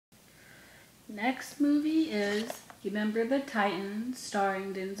Next movie is Remember the Titans,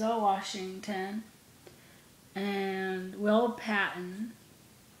 starring Denzel Washington and Will Patton,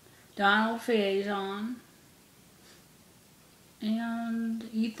 Donald Faison, and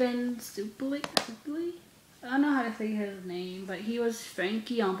Ethan Suplee. I don't know how to say his name, but he was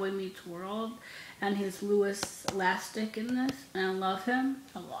Frankie on Boy Meets World, and he's Louis Elastic in this, and I love him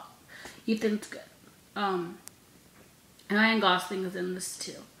a lot. Ethan's good. And Ryan Gosling is in this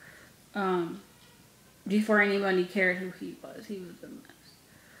too. Before anybody cared who he was in this.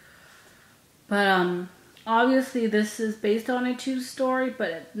 But obviously this is based on a true story,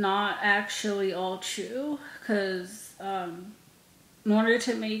 but it's not actually all true, because in order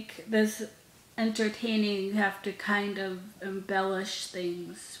to make this entertaining, you have to kind of embellish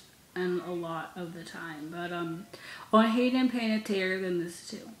things and a lot of the time. But Hayden Panettiere in this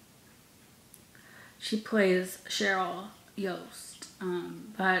too. She plays Cheryl Yost.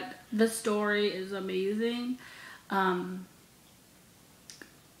 But the story is amazing.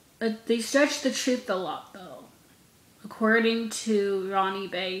 They stretch the truth a lot though. According to Ronnie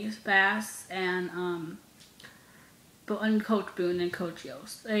Bass and Coach Boone and Coach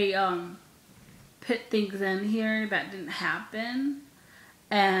Yost, they put things in here that didn't happen,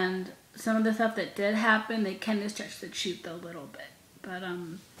 and some of the stuff that did happen, they kind of stretch the truth a little bit. But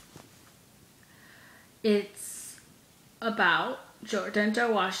it's about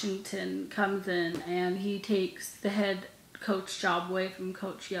Denzel Washington comes in and he takes the head coach job away from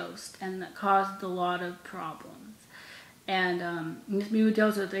Coach Yost, and that caused a lot of problems. And this movie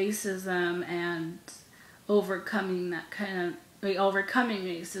deals with racism and overcoming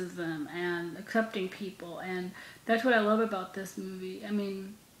racism and accepting people, and that's what I love about this movie. I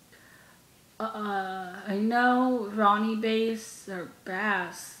mean, I know Ronnie Bass,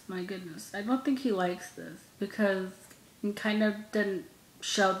 my goodness, I don't think he likes this because he kind of didn't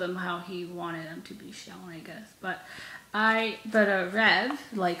show them how he wanted them to be shown, I guess. But Rev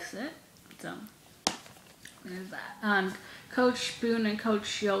likes it, so there's that. Coach Boone and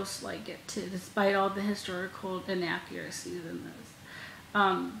Coach Yost like it too, despite all the historical inaccuracies in this.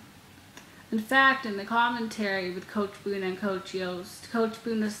 In fact, in the commentary with Coach Boone and Coach Yost, Coach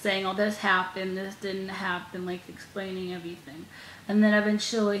Boone is saying, oh, this happened, this didn't happen, like explaining everything. And then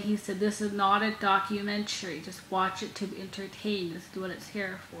eventually he said, this is not a documentary, just watch it to be entertained, this is what it's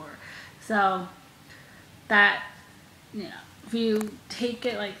here for. So, that, you know, if you take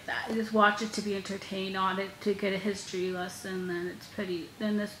it like that, you just watch it to be entertained, not it to get a history lesson,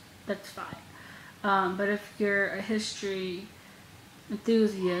 then that's fine. But if you're a history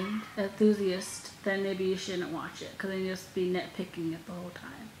enthusiast, then maybe you shouldn't watch it, because then you'll just be nitpicking it the whole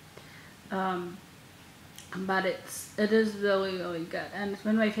time. But it is really, really good, and it's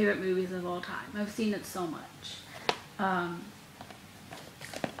one of my favorite movies of all time. I've seen it so much.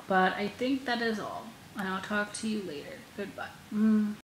 But I think that is all, and I'll talk to you later. Goodbye.